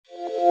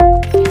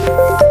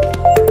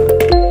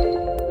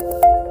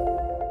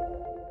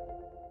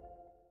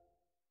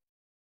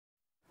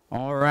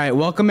right,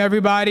 welcome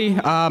everybody.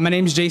 My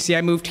name is JC.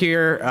 I moved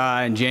here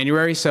in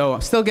January, so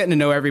I'm still getting to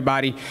know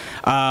everybody.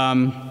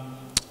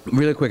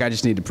 Really quick, I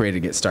just need to pray to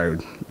get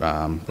started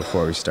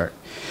before we start.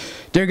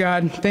 Dear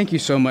God, thank you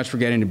so much for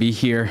getting to be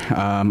here.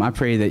 I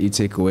pray that you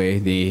take away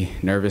the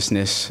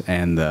nervousness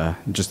and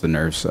just the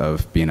nerves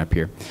of being up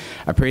here.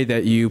 I pray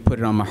that you put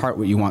it on my heart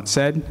what you want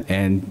said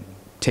and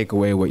take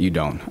away what you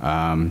don't.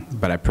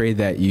 But I pray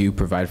that you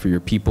provide for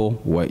your people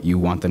what you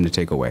want them to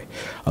take away.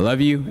 I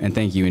love you and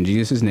thank you. In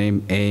Jesus'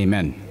 name,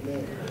 amen.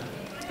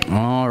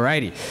 All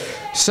righty.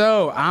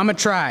 So I'm going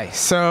to try.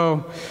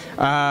 So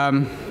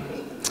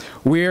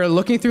we're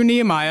looking through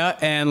Nehemiah,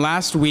 and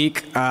last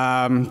week,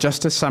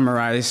 just to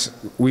summarize,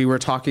 we were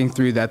talking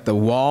through that the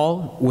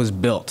wall was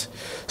built.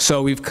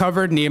 So we've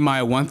covered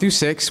Nehemiah 1 through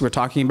 6. We're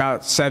talking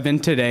about 7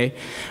 today.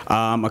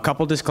 A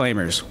couple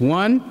disclaimers.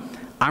 One,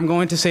 I'm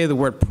going to say the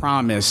word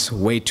promise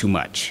way too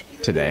much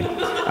today,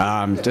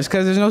 just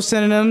because there's no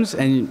synonyms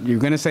and you're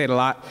going to say it a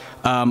lot.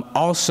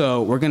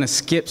 Also, we're going to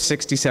skip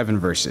 67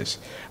 verses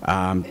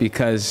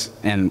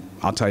and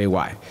I'll tell you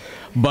why.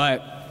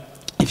 But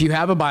if you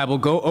have a Bible,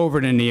 go over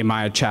to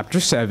Nehemiah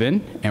chapter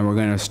 7, and we're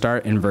going to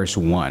start in verse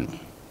 1.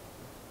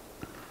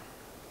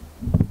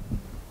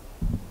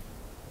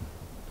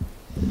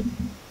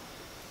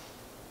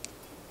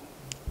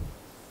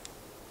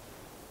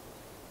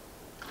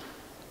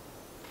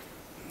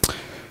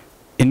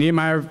 In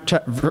Nehemiah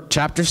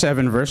chapter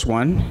 7, verse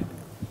 1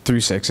 through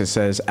 6, it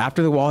says,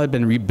 "After the wall had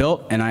been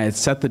rebuilt and I had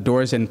set the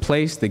doors in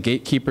place, the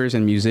gatekeepers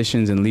and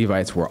musicians and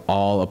Levites were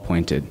all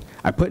appointed.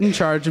 I put in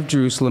charge of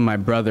Jerusalem my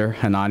brother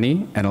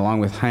Hanani, and along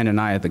with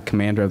Hananiah, the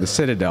commander of the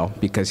citadel,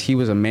 because he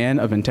was a man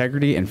of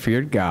integrity and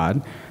feared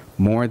God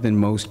more than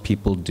most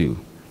people do.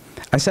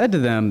 I said to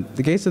them,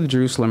 the gates of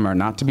Jerusalem are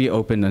not to be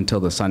opened until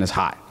the sun is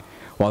hot.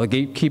 While the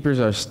gatekeepers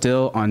are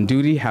still on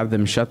duty, have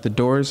them shut the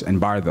doors and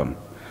bar them.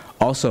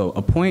 Also,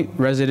 appoint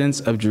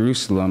residents of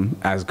Jerusalem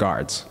as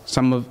guards,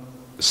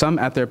 some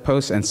at their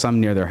posts and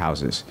some near their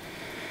houses.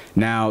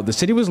 Now, the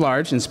city was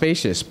large and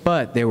spacious,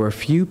 but there were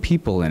few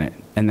people in it,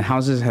 and the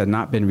houses had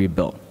not been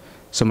rebuilt.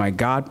 So my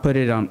God put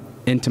it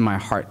into my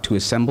heart to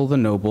assemble the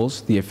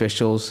nobles, the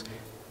officials,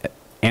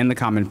 and the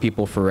common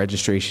people for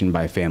registration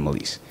by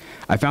families.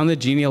 I found the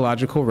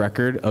genealogical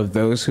record of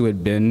those who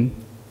had been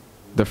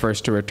the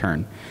first to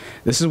return.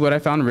 This is what I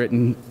found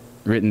written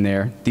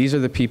there. These are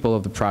the people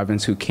of the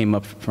province who came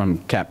up from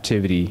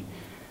captivity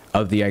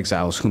of the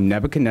exiles, whom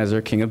Nebuchadnezzar,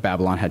 king of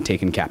Babylon, had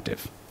taken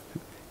captive.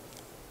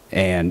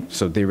 And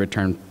so they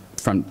returned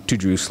to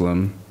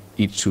Jerusalem,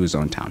 each to his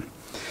own town."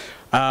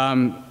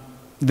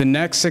 The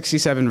next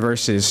 67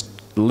 verses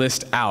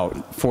list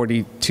out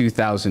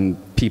 42,000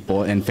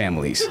 people and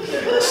families.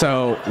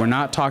 So we're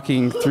not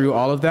talking through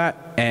all of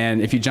that. And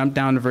if you jump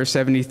down to verse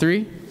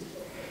 73,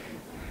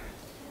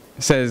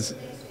 it says,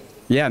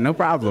 yeah, no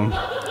problem.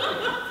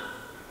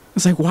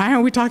 It's like, why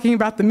aren't we talking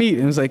about the meat?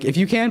 And it's like, if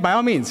you can, by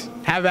all means,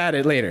 have at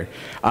it later.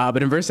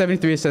 But in verse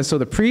 73, it says, "So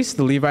the priests,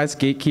 the Levites,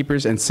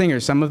 gatekeepers, and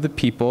singers, some of the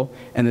people,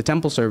 and the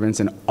temple servants,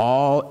 and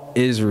all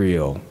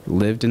Israel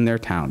lived in their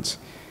towns.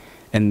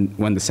 And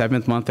when the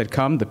 7th month had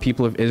come, the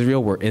people of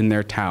Israel were in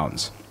their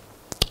towns."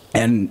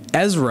 And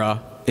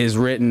Ezra is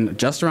written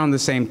just around the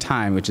same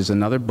time, which is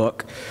another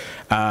book.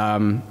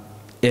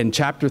 In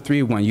chapter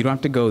 3:1, you don't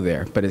have to go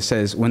there, but it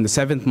says, "When the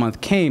 7th month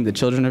came, the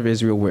children of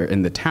Israel were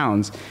in the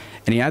towns."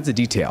 And he adds a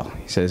detail.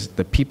 He says,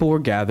 "The people were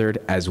gathered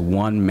as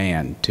one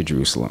man to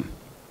Jerusalem."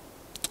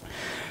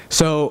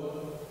 So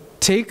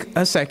take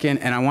a second,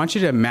 and I want you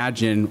to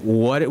imagine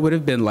what it would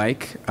have been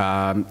like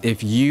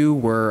if you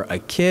were a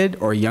kid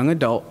or a young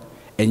adult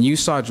and you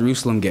saw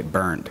Jerusalem get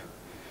burned.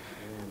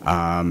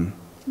 And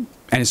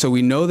so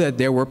we know that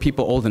there were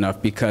people old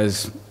enough,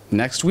 because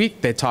next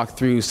week they talked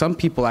through, some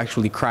people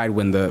actually cried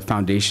when the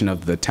foundation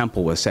of the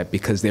temple was set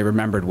because they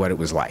remembered what it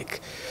was like.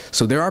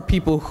 So there are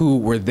people who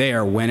were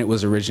there when it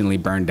was originally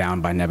burned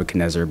down by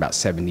Nebuchadnezzar about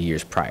 70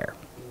 years prior.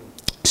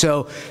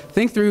 So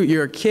think through,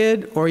 you're a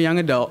kid or a young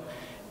adult,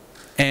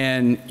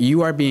 and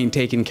you are being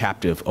taken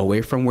captive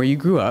away from where you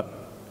grew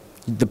up,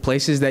 the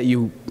places that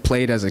you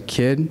played as a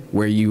kid,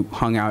 where you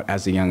hung out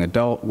as a young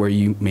adult, where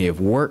you may have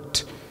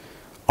worked.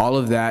 All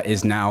of that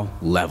is now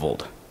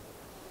leveled.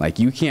 Like,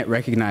 you can't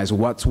recognize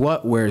what's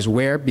what, where's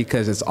where,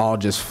 because it's all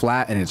just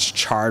flat and it's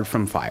charred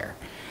from fire.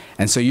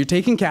 And so you're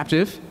taken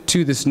captive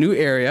to this new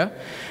area.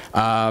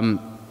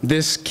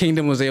 This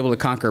kingdom was able to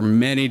conquer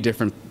many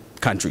different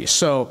countries.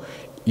 So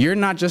you're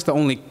not just the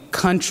only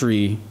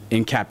country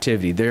in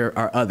captivity. There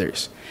are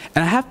others.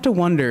 And I have to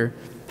wonder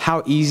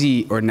how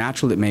easy or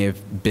natural it may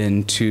have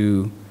been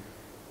to,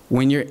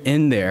 when you're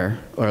in there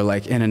or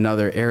like in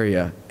another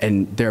area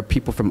and there are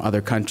people from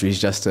other countries,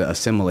 just to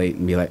assimilate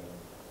and be like,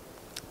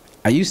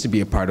 I used to be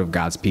a part of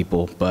God's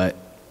people, but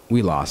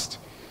we lost.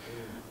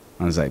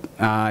 I was like,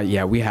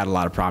 yeah, we had a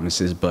lot of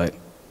promises, but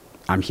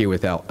I'm here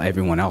with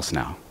everyone else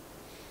now.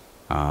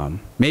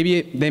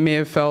 Maybe they may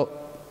have felt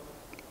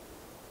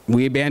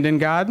we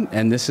abandoned God,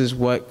 and this is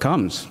what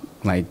comes.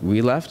 Like,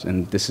 we left,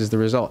 and this is the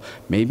result.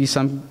 Maybe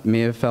some may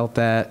have felt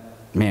that,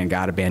 man,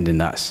 God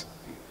abandoned us.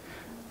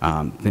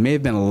 There may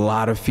have been a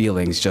lot of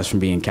feelings just from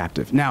being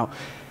captive. Now,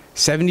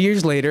 70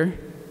 years later,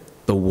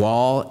 the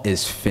wall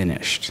is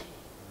finished.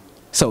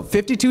 So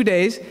 52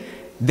 days,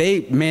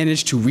 they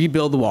managed to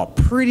rebuild the wall.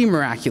 Pretty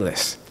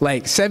miraculous.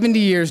 Like 70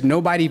 years,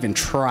 nobody even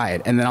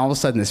tried. And then all of a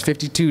sudden, this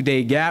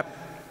 52-day gap,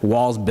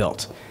 wall's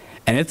built.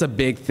 And it's a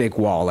big, thick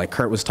wall. Like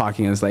Kurt was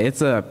talking,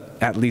 it's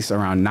at least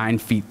around 9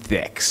 feet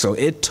thick. So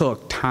it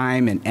took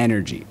time and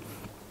energy.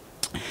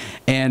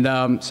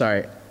 And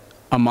sorry,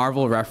 a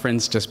Marvel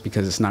reference, just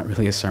because it's not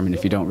really a sermon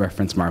if you don't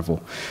reference Marvel.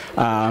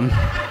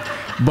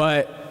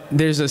 But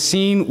there's a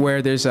scene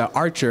where there's an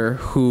archer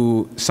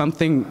who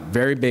something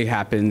very big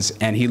happens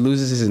and he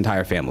loses his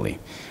entire family.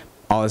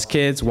 All his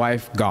kids,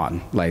 wife,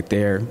 gone. Like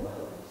it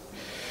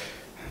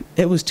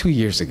was 2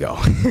 years ago.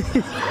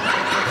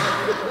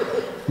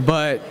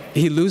 But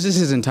he loses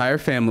his entire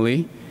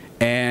family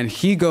and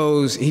he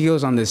goes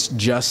on this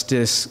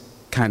justice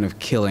kind of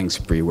killing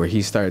spree where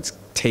he starts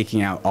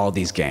taking out all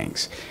these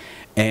gangs.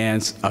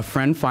 And a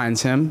friend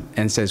finds him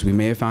and says, we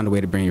may have found a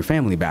way to bring your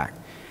family back.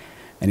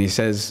 And he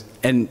says,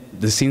 and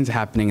the scene's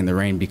happening in the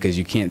rain because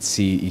you can't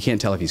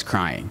tell if he's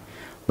crying.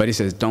 But he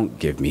says, don't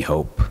give me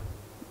hope.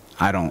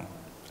 I don't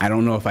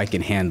know if I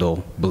can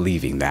handle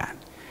believing that.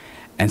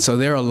 And so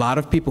there are a lot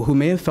of people who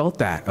may have felt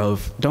that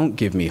of, don't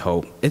give me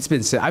hope.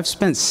 I've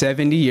spent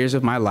 70 years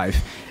of my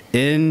life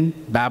in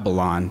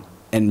Babylon,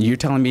 and you're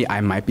telling me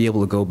I might be able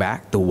to go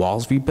back? The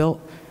wall's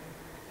rebuilt?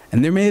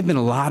 And there may have been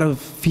a lot of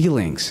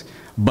feelings,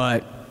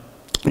 but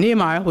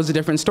Nehemiah was a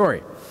different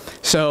story.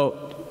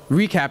 So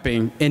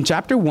recapping, in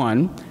chapter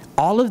 1,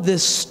 all of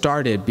this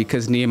started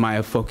because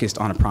Nehemiah focused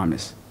on a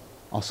promise.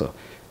 Also,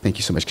 thank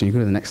you so much. Can you go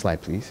to the next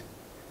slide, please?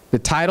 The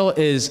title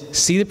is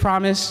See the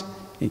Promise,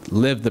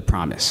 Live the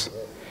Promise.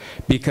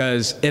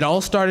 Because it all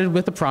started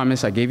with a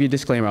promise. I gave you a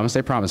disclaimer. I'm going to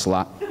say promise a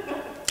lot.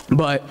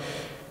 But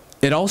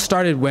it all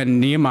started when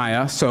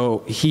Nehemiah, so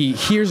he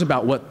hears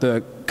about what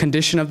the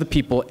condition of the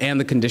people and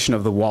the condition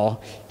of the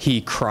wall.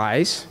 He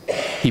cries,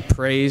 he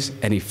prays,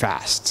 and he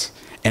fasts.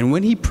 And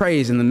when he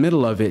prays in the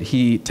middle of it,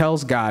 he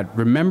tells God,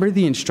 remember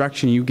the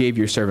instruction you gave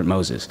your servant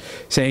Moses,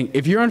 saying,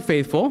 if you're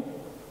unfaithful,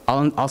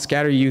 I'll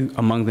scatter you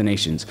among the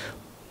nations.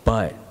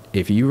 But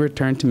if you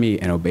return to me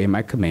and obey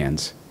my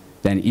commands,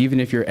 then even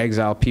if your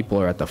exiled people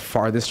are at the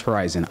farthest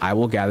horizon, I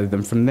will gather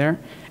them from there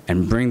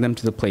and bring them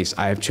to the place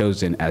I have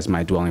chosen as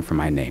my dwelling for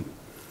my name.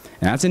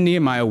 And that's in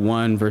Nehemiah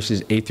 1,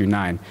 verses 8 through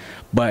 9.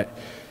 But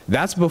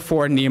that's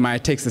before Nehemiah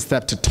takes the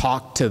step to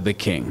talk to the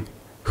king,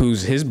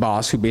 who's his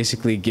boss, who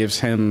basically gives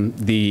him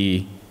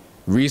the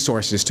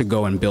resources to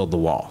go and build the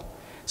wall.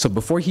 So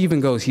before he even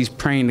goes, he's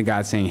praying to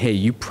God saying, hey,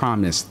 you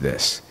promised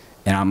this,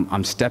 and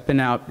I'm stepping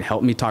out,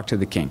 help me talk to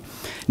the king.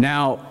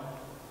 Now,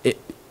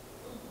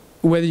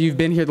 whether you've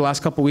been here the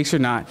last couple weeks or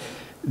not,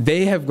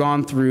 they have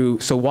gone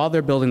through, so while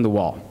they're building the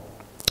wall,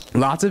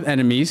 lots of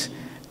enemies,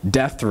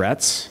 death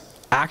threats,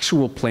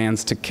 actual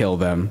plans to kill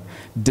them,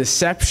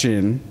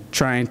 deception,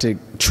 trying to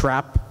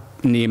trap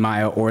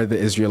Nehemiah or the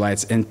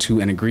Israelites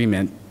into an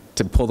agreement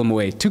to pull them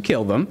away, to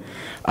kill them.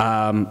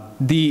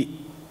 The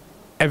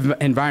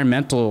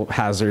environmental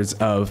hazards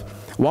of,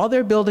 while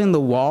they're building the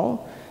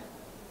wall,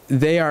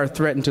 they are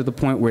threatened to the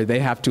point where they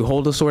have to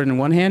hold a sword in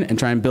one hand and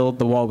try and build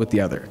the wall with the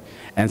other.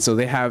 And so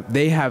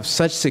they have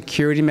such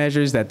security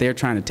measures that they're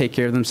trying to take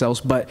care of themselves.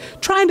 But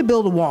trying to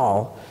build a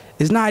wall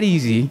is not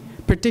easy,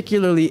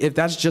 particularly if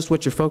that's just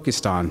what you're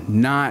focused on,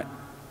 not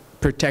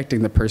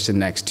protecting the person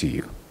next to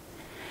you.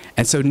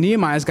 And so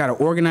Nehemiah's got to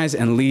organize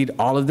and lead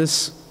all of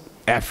this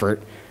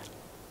effort,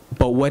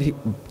 but what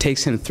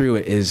takes him through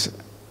it is,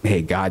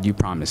 hey, God, you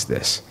promised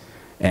this,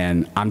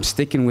 and I'm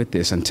sticking with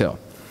this until.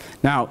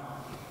 Now,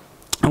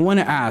 I want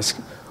to ask,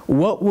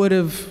 what would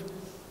have,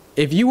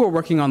 if you were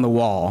working on the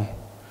wall,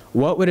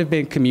 what would have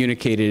been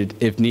communicated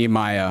if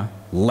Nehemiah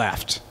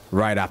left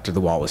right after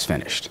the wall was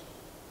finished?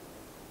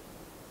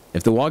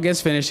 If the wall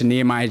gets finished and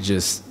Nehemiah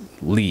just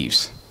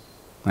leaves,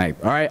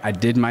 like, all right, I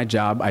did my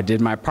job, I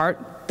did my part,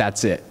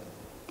 that's it.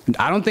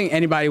 I don't think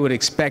anybody would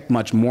expect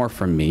much more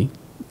from me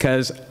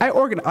because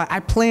I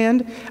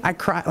planned, I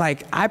cried,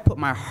 like I put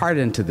my heart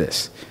into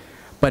this.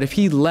 But if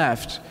he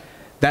left,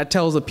 that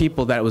tells the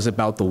people that it was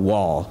about the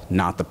wall,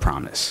 not the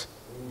promise.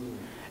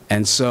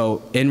 And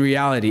so in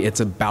reality, it's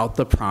about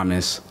the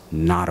promise,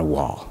 not a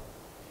wall.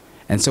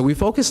 And so we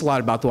focus a lot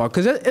about the wall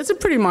because it's a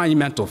pretty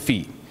monumental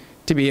feat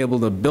to be able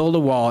to build a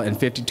wall in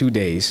 52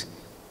 days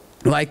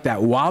like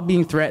that while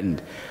being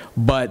threatened.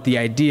 But the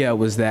idea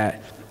was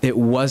that it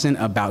wasn't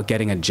about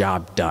getting a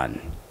job done.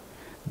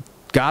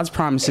 God's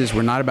promises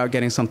were not about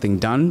getting something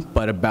done,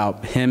 but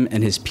about him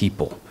and his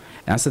people.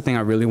 And that's the thing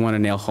I really want to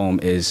nail home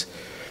is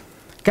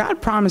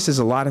God promises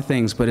a lot of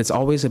things, but it's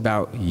always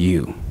about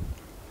you.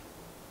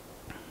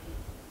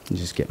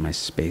 Just get my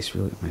space,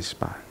 really, my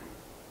spot.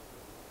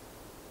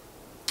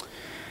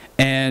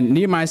 And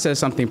Nehemiah says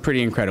something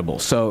pretty incredible.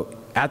 So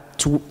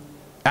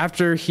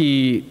after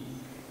he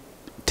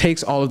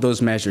takes all of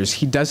those measures,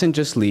 he doesn't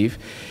just leave.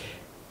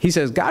 He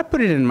says, God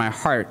put it in my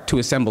heart to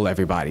assemble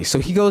everybody. So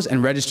he goes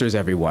and registers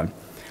everyone,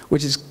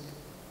 which is,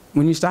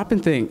 when you stop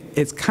and think,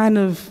 it's kind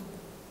of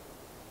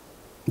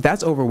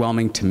that's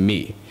overwhelming to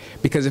me.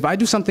 Because if I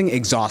do something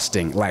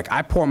exhausting, like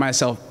I pour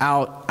myself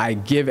out, I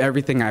give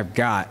everything I've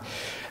got,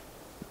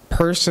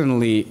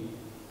 personally,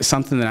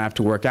 something that I have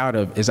to work out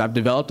of is I've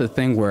developed a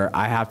thing where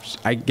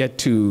I get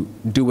to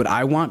do what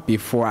I want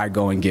before I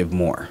go and give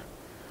more.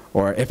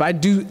 Or if I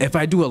do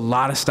a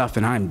lot of stuff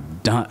and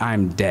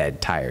I'm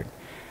dead tired,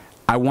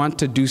 I want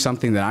to do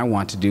something that I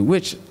want to do,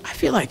 which I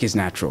feel like is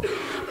natural.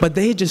 But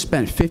they had just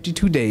spent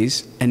 52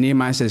 days, and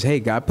Nehemiah says, hey,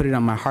 God put it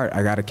on my heart.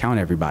 I got to count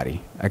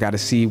everybody. I got to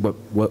see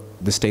what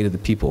the state of the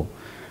people.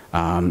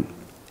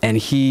 And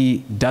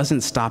he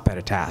doesn't stop at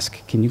a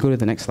task. Can you go to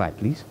the next slide,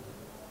 please?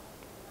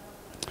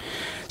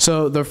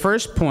 So the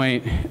first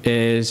point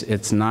is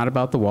it's not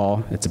about the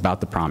wall, it's about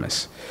the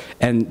promise.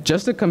 And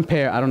just to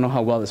compare, I don't know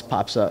how well this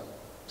pops up.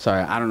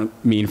 Sorry, I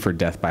don't mean for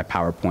death by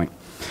PowerPoint.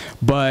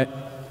 But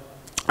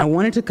I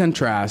wanted to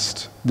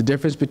contrast the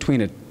difference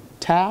between a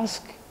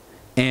task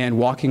and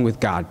walking with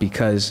God,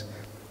 because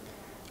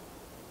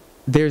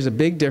there's a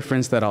big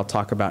difference that I'll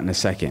talk about in a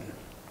second.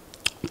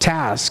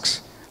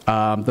 Tasks,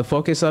 the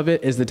focus of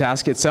it is the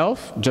task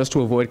itself, just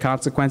to avoid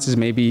consequences,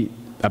 maybe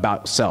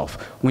about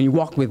self. When you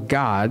walk with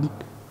God,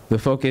 the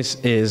focus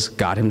is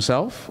God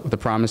himself, the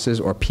promises,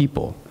 or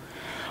people.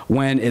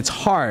 When it's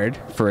hard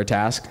for a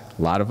task,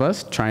 a lot of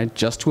us try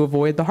just to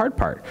avoid the hard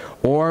part.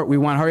 Or we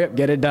want to hurry up,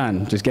 get it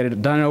done. Just get it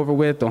done and over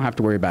with, don't have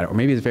to worry about it. Or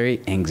maybe it's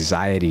very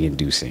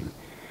anxiety-inducing.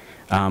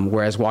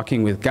 Whereas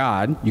walking with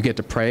God, you get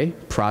to pray,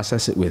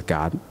 process it with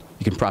God.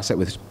 You can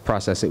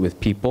process it with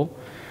people.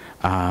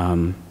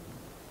 When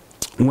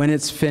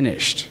it's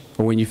finished,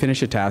 or when you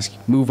finish a task,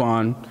 move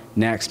on,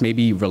 next,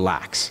 maybe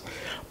relax.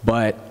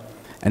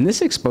 And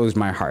this exposed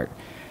my heart.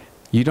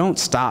 You don't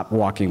stop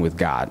walking with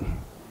God,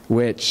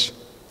 which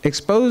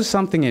exposed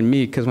something in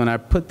me, because when I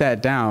put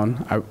that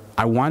down,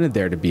 I wanted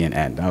there to be an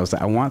end. I was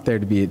like, I want there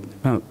to be,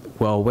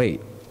 well,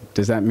 wait,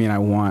 does that mean I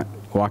want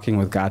walking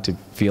with God to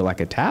feel like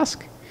a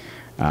task?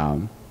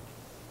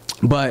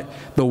 But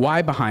the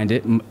why behind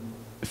it,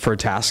 for a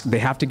task, they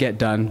have to get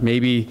done.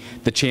 Maybe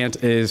the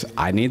chant is,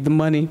 I need the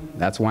money,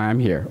 that's why I'm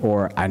here.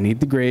 Or I need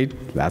the grade,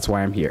 that's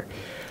why I'm here.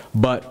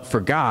 But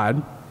for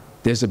God,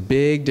 there's a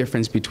big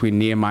difference between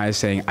Nehemiah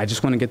saying, I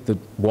just want to get the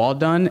wall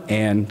done,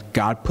 and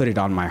God put it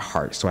on my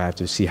heart, so I have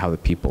to see how the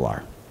people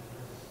are.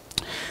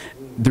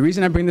 The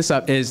reason I bring this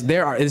up is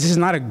this is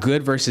not a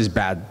good versus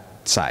bad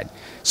side.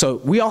 So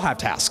we all have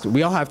tasks.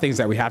 We all have things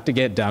that we have to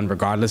get done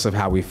regardless of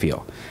how we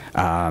feel.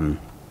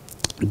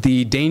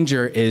 The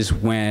danger is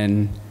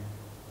when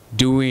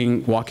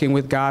walking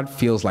with God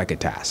feels like a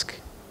task.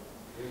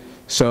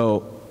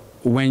 So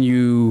when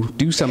you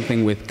do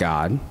something with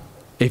God,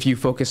 if you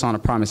focus on a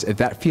promise, if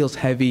that feels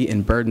heavy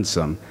and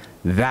burdensome,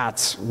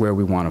 that's where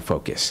we want to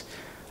focus.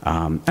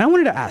 And I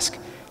wanted to ask,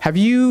 have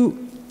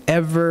you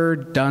ever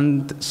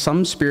done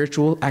some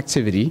spiritual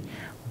activity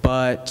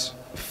but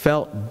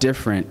felt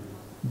different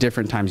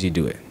times you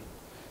do it?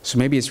 So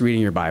maybe it's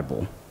reading your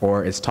Bible,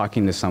 or it's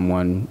talking to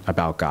someone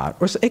about God,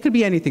 or it could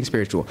be anything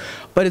spiritual.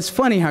 But it's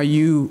funny how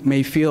you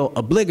may feel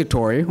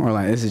obligatory, or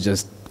like this is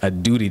just a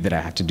duty that I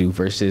have to do,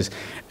 versus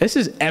this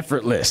is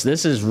effortless.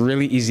 This is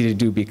really easy to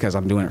do because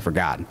I'm doing it for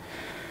God.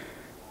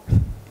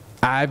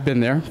 I've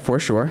been there for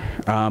sure,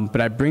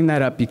 but I bring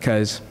that up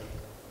because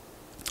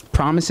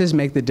promises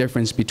make the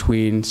difference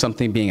between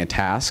something being a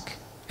task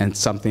and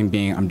something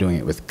being I'm doing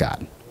it with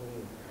God.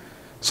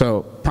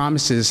 So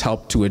promises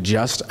help to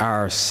adjust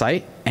our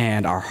sight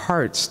and our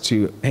hearts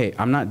to, hey,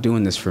 I'm not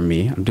doing this for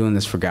me, I'm doing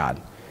this for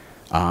God.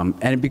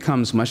 And it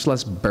becomes much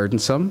less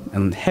burdensome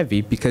and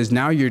heavy because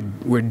now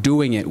we're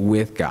doing it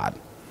with God.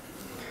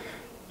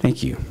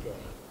 Thank you.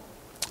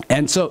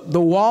 And so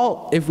the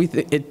wall,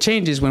 it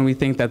changes when we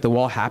think that the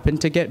wall happened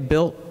to get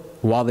built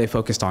while they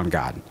focused on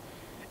God.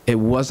 It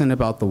wasn't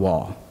about the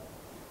wall.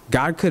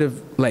 God did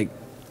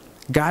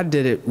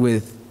it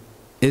with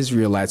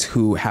Israelites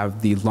who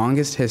have the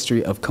longest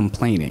history of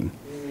complaining.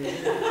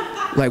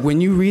 Like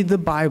when you read the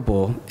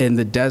Bible in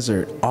the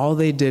desert, all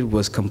they did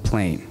was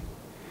complain.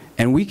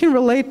 And we can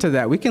relate to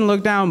that. We can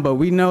look down, but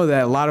we know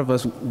that a lot of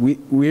us,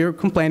 we're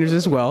complainers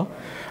as well.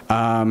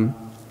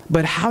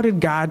 But how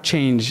did God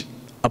change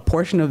a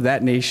portion of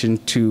that nation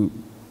to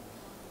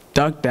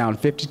duck down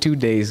 52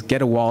 days,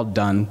 get a wall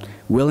done,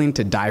 willing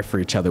to die for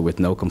each other with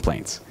no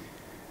complaints?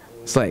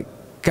 It's like,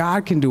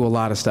 God can do a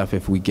lot of stuff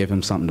if we give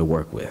him something to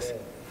work with.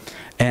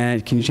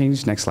 And can you change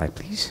this next slide,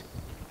 please?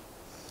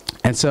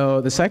 And so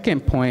the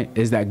second point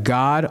is that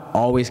God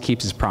always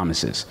keeps his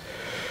promises.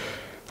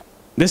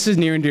 This is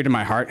near and dear to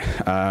my heart.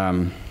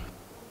 A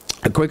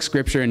quick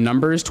scripture in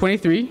Numbers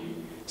 23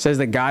 says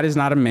that God is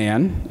not a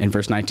man, in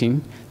verse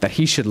 19, that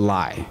he should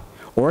lie,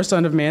 or a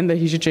son of man that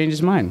he should change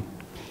his mind.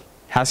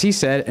 Has he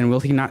said, and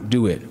will he not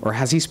do it? Or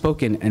has he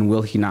spoken, and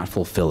will he not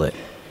fulfill it?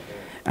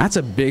 That's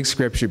a big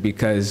scripture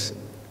because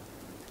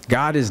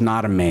God is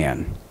not a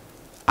man.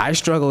 I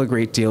struggle a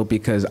great deal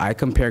because I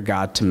compare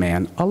God to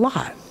man a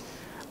lot.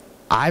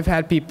 I've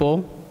had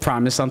people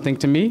promise something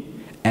to me,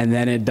 and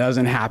then it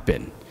doesn't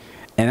happen.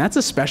 And that's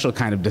a special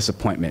kind of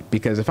disappointment,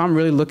 because if I'm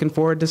really looking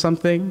forward to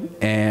something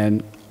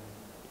and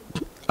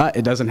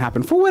It doesn't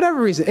happen for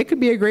whatever reason. It could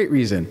be a great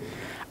reason.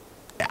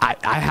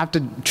 I have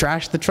to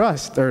trash the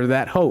trust or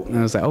that hope. And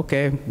I was like,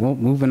 okay, well,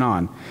 moving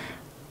on.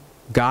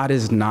 God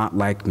is not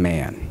like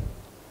man.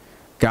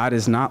 God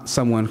is not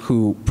someone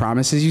who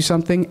promises you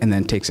something and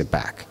then takes it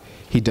back.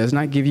 He does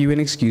not give you an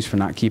excuse for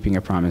not keeping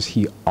a promise.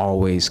 He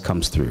always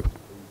comes through.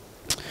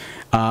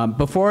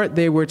 Before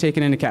they were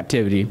taken into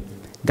captivity,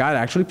 God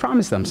actually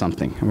promised them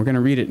something, and we're going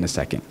to read it in a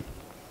second.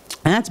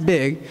 And that's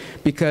big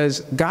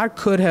because God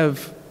could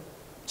have,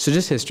 so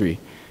just history.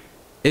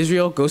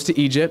 Israel goes to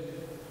Egypt.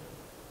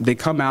 They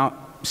come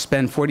out,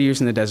 spend 40 years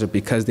in the desert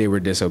because they were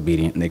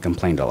disobedient and they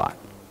complained a lot.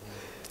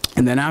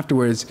 And then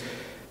afterwards,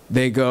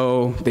 they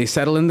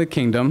settle in the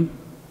kingdom,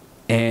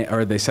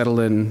 or they settle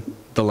in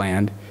the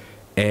land,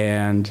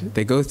 and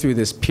they go through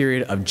this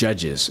period of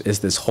judges. It's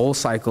this whole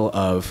cycle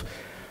of,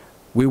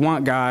 we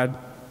want God,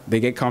 they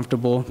get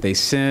comfortable, they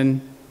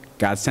sin,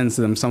 God sends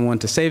them someone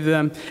to save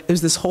them. It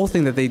was this whole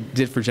thing that they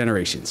did for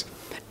generations.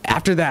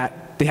 After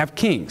that, they have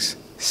kings,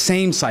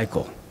 same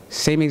cycle,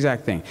 same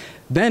exact thing.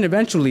 Then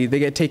eventually they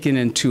get taken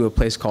into a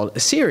place called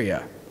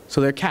Assyria,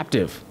 so they're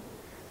captive.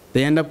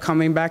 They end up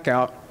coming back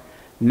out.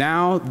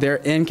 Now they're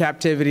in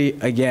captivity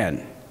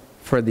again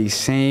for the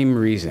same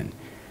reason.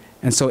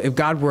 And so if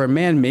God were a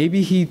man,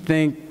 maybe he'd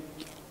think,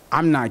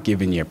 I'm not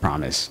giving you a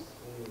promise.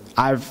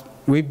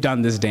 We've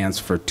done this dance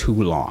for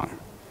too long.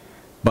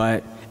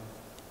 But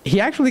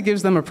he actually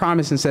gives them a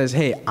promise and says,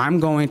 hey,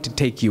 I'm going to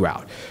take you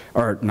out.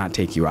 Or not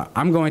take you out.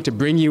 I'm going to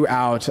bring you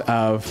out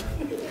of,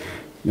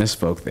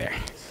 misspoke there.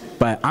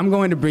 But I'm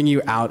going to bring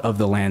you out of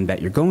the land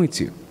that you're going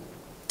to.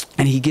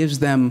 And he gives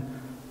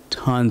them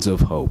tons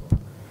of hope.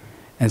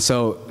 And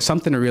so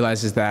something to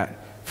realize is that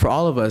for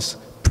all of us,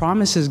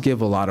 promises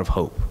give a lot of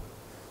hope,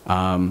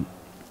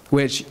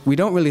 which we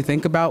don't really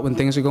think about when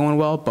things are going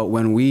well, but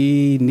when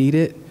we need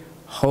it,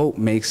 hope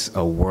makes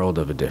a world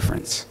of a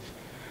difference.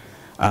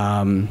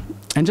 And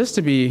just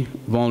to be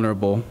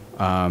vulnerable,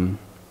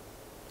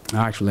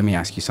 actually, let me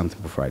ask you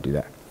something before I do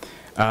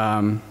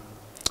that.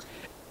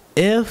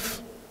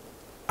 If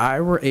I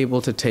were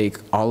able to take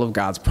all of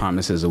God's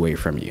promises away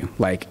from you,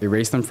 like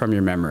erase them from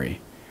your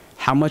memory,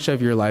 how much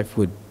of your life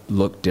would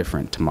look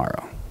different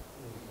tomorrow?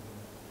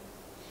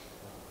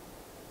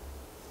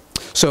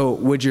 So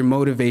would your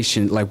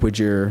motivation, like would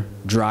your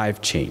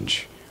drive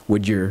change?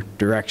 Would your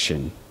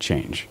direction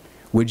change?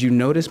 Would you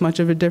notice much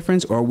of a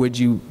difference, or would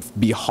you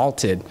be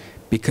halted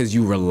because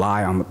you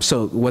rely on the,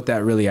 so what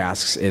that really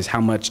asks is,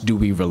 how much do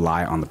we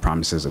rely on the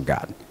promises of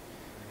God?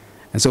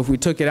 And so if we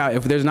took it out,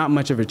 if there's not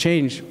much of a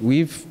change,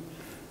 we've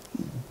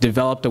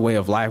developed a way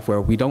of life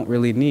where we don't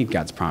really need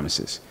God's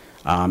promises.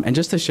 And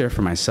just to share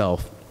for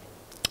myself,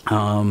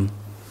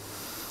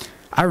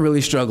 I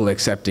really struggle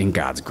accepting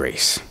God's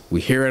grace. We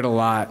hear it a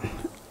lot.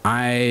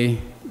 I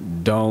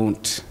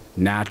don't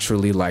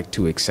naturally like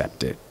to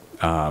accept it.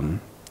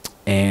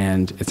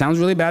 And it sounds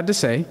really bad to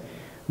say,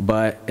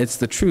 but it's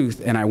the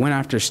truth. And I went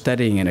after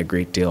studying it a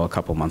great deal a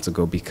couple months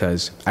ago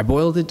because I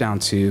boiled it down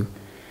to,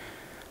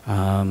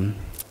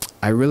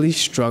 I really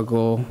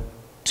struggle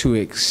to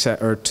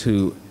accept or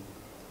to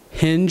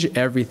hinge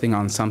everything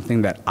on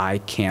something that I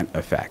can't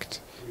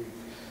affect.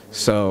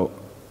 So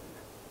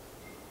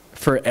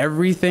for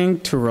everything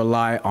to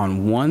rely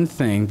on one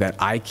thing that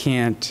I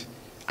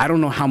don't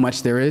know how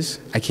much there is.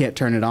 I can't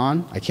turn it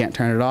on. I can't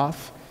turn it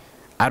off.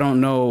 I don't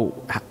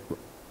know.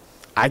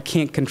 I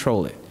can't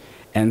control it.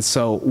 And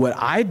so what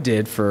I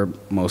did for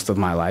most of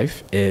my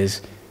life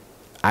is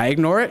I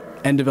ignore it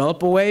and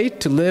develop a way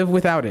to live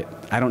without it.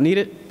 I don't need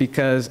it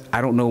because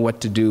I don't know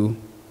what to do.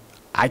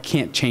 I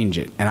can't change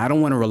it. And I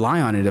don't want to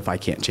rely on it if I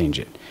can't change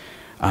it.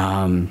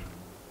 And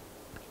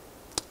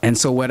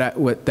so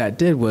what that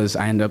did was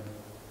I ended up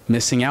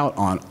missing out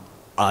on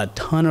a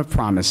ton of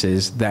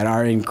promises that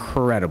are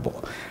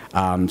incredible.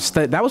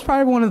 That was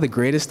probably one of the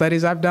greatest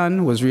studies I've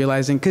done, was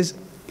realizing, because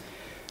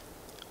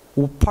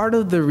part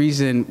of the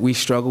reason we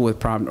struggle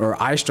with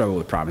I struggle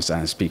with promise,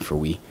 I speak for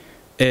we,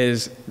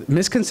 is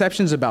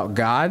misconceptions about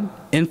God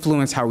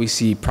influence how we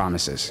see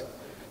promises.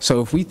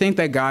 So if we think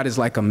that God is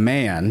like a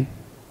man,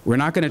 we're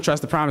not going to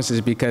trust the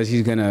promises because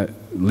he's going to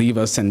leave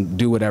us and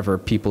do whatever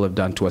people have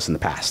done to us in the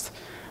past.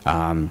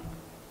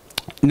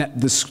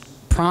 This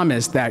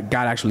promise that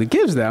God actually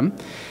gives them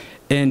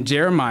in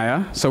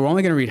Jeremiah, so we're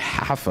only going to read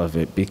half of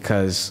it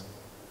because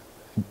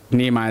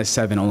Nehemiah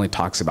 7 only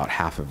talks about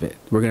half of it.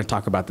 We're going to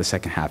talk about the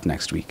second half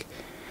next week.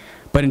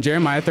 But in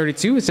Jeremiah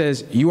 32, it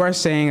says, "You are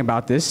saying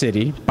about this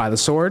city, by the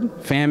sword,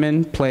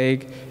 famine,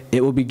 plague,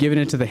 it will be given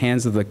into the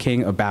hands of the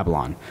king of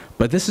Babylon.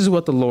 But this is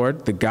what the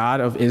Lord, the God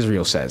of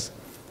Israel, says.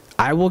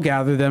 I will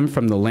gather them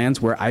from the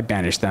lands where I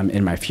banished them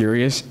in my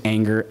furious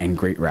anger and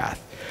great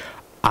wrath.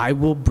 I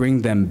will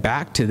bring them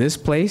back to this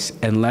place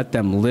and let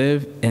them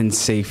live in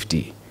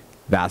safety."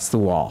 That's the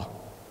wall.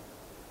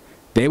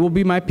 "They will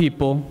be my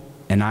people,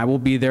 and I will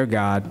be their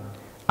God.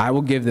 I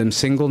will give them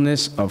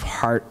singleness of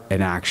heart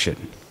and action."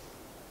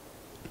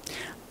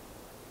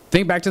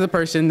 Think back to the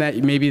person that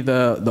maybe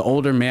the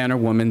older man or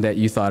woman that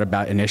you thought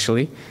about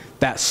initially,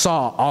 that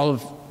saw all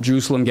of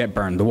Jerusalem get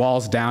burned. The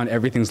wall's down,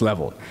 everything's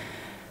leveled.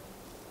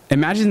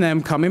 imagine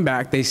them coming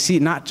back. They see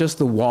not just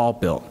the wall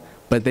built,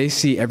 but they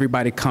see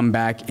everybody come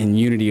back in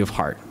unity of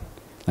heart.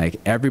 Like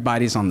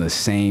everybody's on the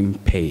same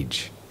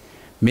page.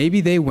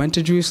 Maybe they went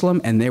to Jerusalem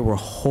and they were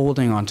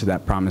holding on to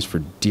that promise for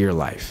dear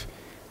life.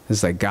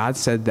 It's like God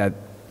said that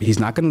he's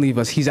not going to leave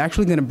us. He's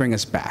actually going to bring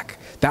us back.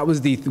 That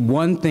was the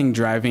one thing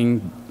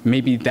driving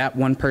maybe that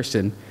one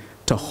person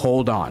to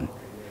hold on.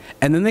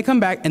 And then they come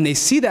back and they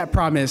see that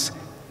promise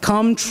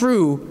come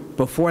true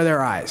before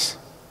their eyes.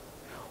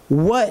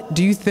 What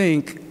do you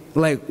think,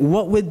 like,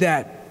 what would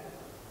that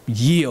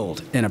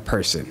yield in a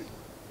person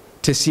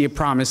to see a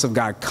promise of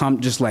God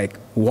come just like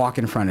walk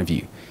in front of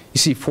you? You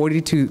see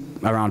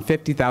around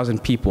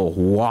 50,000 people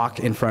walk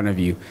in front of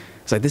you.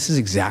 It's like, this is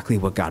exactly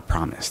what God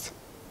promised.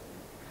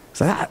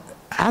 So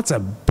that's a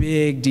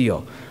big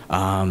deal.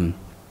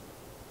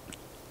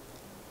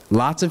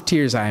 Lots of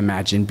tears, I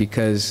imagine,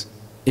 because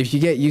if you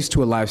get used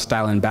to a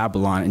lifestyle in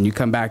Babylon and you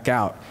come back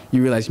out,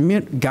 you realize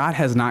God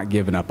has not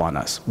given up on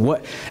us.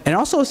 And it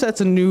also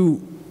sets a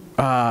new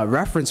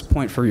reference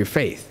point for your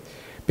faith.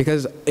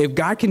 Because if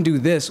God can do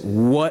this,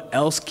 what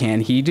else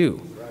can he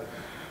do?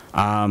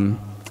 And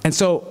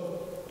so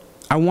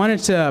I wanted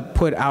to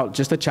put out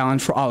just a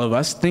challenge for all of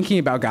us, thinking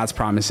about God's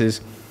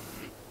promises.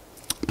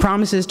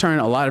 Promises turn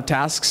a lot of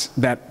tasks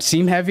that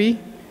seem heavy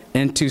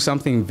into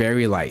something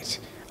very light.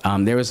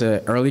 There was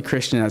an early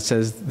Christian that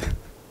says,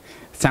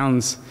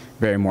 sounds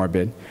very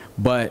morbid,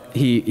 but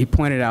he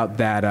pointed out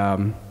that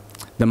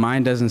the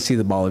mind doesn't see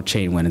the ball of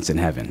chain when it's in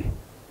heaven.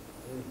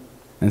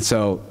 And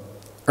so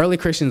early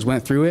Christians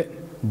went through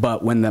it,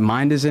 but when the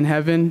mind is in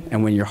heaven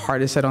and when your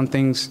heart is set on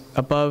things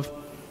above,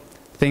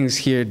 things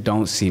here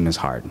don't seem as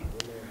hard.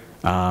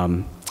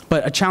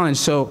 But a challenge,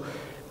 so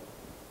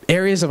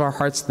areas of our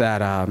hearts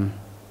that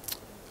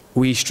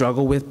we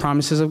struggle with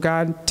promises of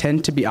God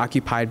tend to be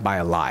occupied by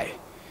a lie.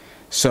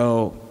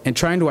 So in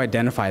trying to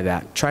identify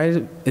that,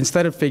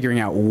 instead of figuring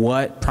out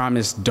what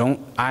promise do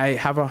I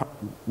have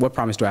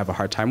a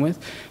hard time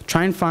with,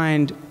 try and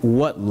find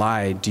what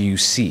lie do you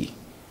see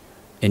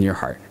in your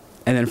heart.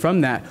 And then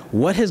from that,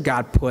 what has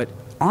God put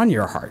on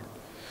your heart?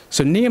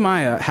 So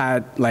Nehemiah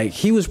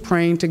he was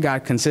praying to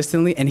God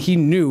consistently, and he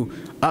knew,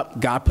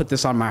 God put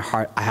this on my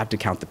heart, I have to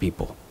count the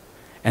people.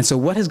 And so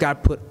what has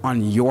God put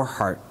on your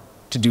heart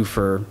to do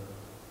for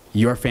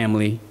your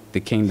family, the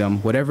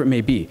kingdom, whatever it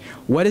may be?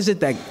 What is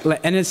it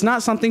and it's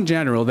not something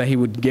general that he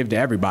would give to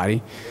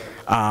everybody.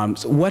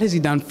 So what has he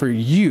done for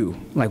you?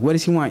 Like, what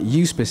does he want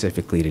you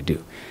specifically to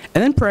do?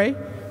 And then pray,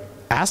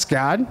 ask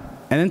God,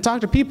 and then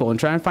talk to people and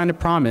try and find a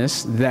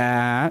promise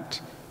that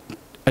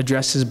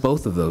addresses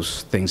both of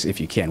those things if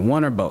you can,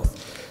 one or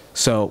both.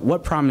 So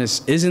what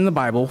promise is in the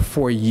Bible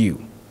for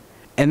you?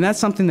 And that's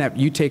something that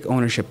you take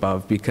ownership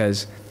of,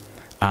 because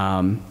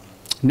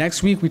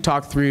next week we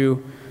talk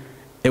through,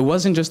 it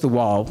wasn't just the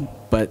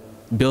wall, but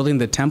building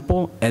the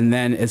temple, and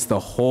then it's the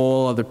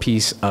whole other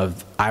piece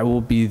of I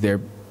will be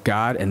their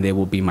God and they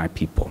will be my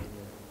people.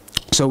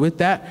 So with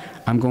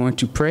that, I'm going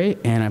to pray,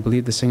 and I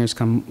believe the singers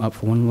come up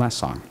for one last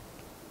song.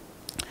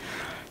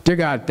 Dear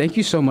God, thank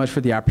you so much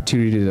for the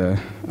opportunity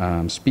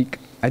to speak.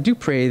 I do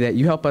pray that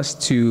you help us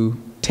to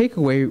take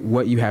away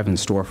what you have in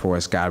store for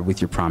us, God, with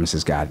your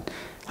promises, God.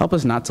 Help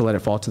us not to let it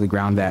fall to the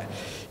ground, that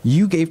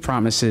you gave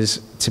promises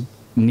to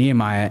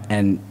Nehemiah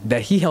and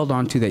that he held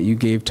on to that you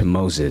gave to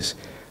Moses.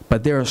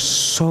 But there are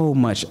so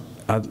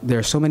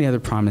many other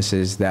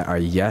promises that are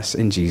yes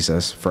in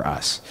Jesus for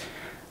us.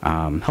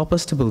 Help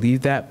us to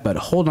believe that, but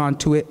hold on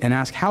to it and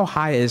ask, how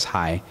high is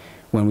high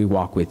when we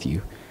walk with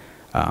you?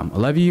 I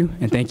love you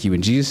and thank you.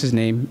 In Jesus'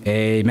 name,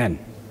 amen.